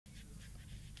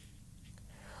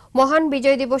মহান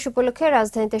বিজয় দিবস উপলক্ষে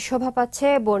রাজধানীতে শোভা পাচ্ছে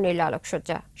বর্ণিল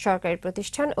আলোকসজ্জা। সরকারি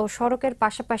প্রতিষ্ঠান ও সড়কের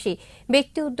পাশাপাশি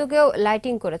ব্যক্তি উদ্যোগেও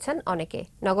লাইটিং করেছেন অনেকে।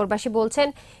 নগরবাসী বলছেন,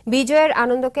 বিজয়ের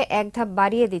আনন্দকে এক ধাপ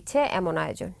বাড়িয়ে দিচ্ছে এমন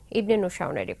আয়োজন। ইবনে নূর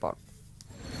শাওনের রিপোর্ট।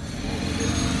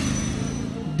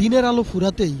 দিনের আলো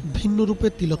ফুরাতেই ভিন্ন রূপে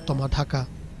তিলোত্তমা ঢাকা।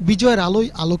 বিজয়ের আলোয়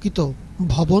আলোকিত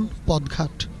ভবন,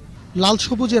 পথঘাট। লাল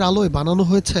সবুজের আলোয় বানানো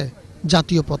হয়েছে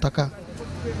জাতীয় পতাকা।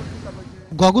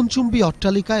 গগনচুম্বী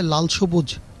অট্টালিকায় লাল সবুজ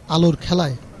আলোর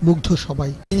খেলায় মুগ্ধ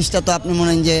সবাই। জিনিসটা তো আপনি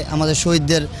মনে হয় যে আমাদের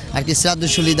শহীদদের আর কি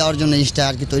শ্রাদ্ধশৈলী দেওয়ার জন্য জিনিসটা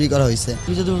আর কি তৈরি করা হয়েছে।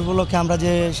 বিজয় দিবস উপলক্ষে আমরা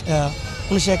যে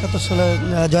 1971 সালে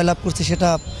জয়লাভ করছি সেটা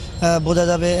বোঝা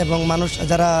যাবে এবং মানুষ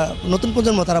যারা নতুন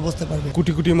প্রজন্ম তারা বুঝতে পারবে।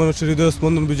 কোটি কোটি মানুষের হৃদয়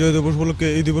স্পন্দন বিজয় দিবস উপলক্ষে।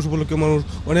 এই দিবস উপলক্ষে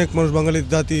অনেক মানুষ বাঙালি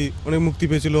জাতি অনেক মুক্তি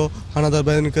পেয়েছিল হানাদার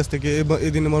বাহিনীর কাছ থেকে।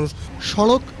 এই দিনে মানুষ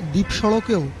সড়ক, দ্বীপ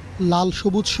সড়কেও লাল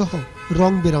সবুজ সহ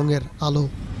রং বেরঙের আলো।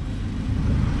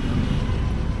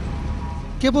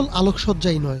 কেবল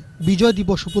আলোকসজ্জাই নয়, বিজয়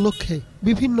দিবস উপলক্ষে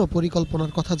বিভিন্ন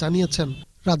পরিকল্পনার কথা জানিয়েছেন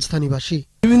রাজধানীবাসী।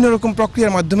 বিভিন্ন রকম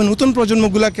প্রক্রিয়ার মাধ্যমে নতুন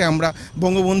প্রজন্মগুলোকে আমরা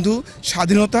বঙ্গবন্ধু,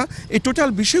 স্বাধীনতা, এই টোটাল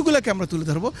বিষয়গুলোকে আমরা তুলে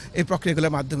ধরবো এই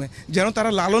প্রক্রিয়াগুলোর মাধ্যমে, যেন তারা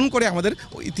লালন করে আমাদের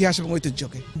ইতিহাস এবং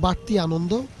ঐতিহ্যকে। বাড়তি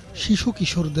আনন্দ শিশু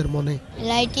কিশোরদের মনে।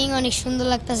 লাইটিং অনেক সুন্দর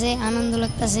লাগতেছে, আনন্দ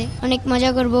লাগতেছে, অনেক মজা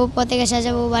করব, পতাকা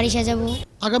সাজাবো, বাড়ি সাজাবো।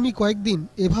 আগামী কয়েকদিন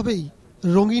এভাবেই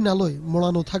রঙিন আলোয়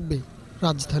মোড়ানো থাকবে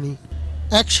রাজধানী।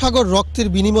 এক সাগর রক্তের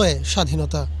বিনিময়ে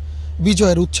স্বাধীনতা।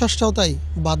 বিজয়ের উচ্ছ্বাসটাও তাই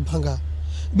বাঁধভাঙা।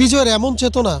 বিজয়ের এমন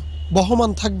চেতনা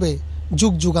বহমান থাকবে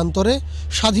যুগ যুগান্তরে।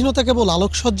 স্বাধীনতা কেবল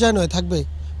আলোকসজ্জায় নয়, থাকবে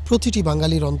প্রতিটি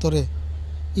বাঙালির অন্তরে।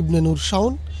 ইবনে নূর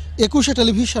শাওন, 21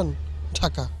 টেলিভিশন,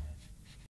 ঢাকা।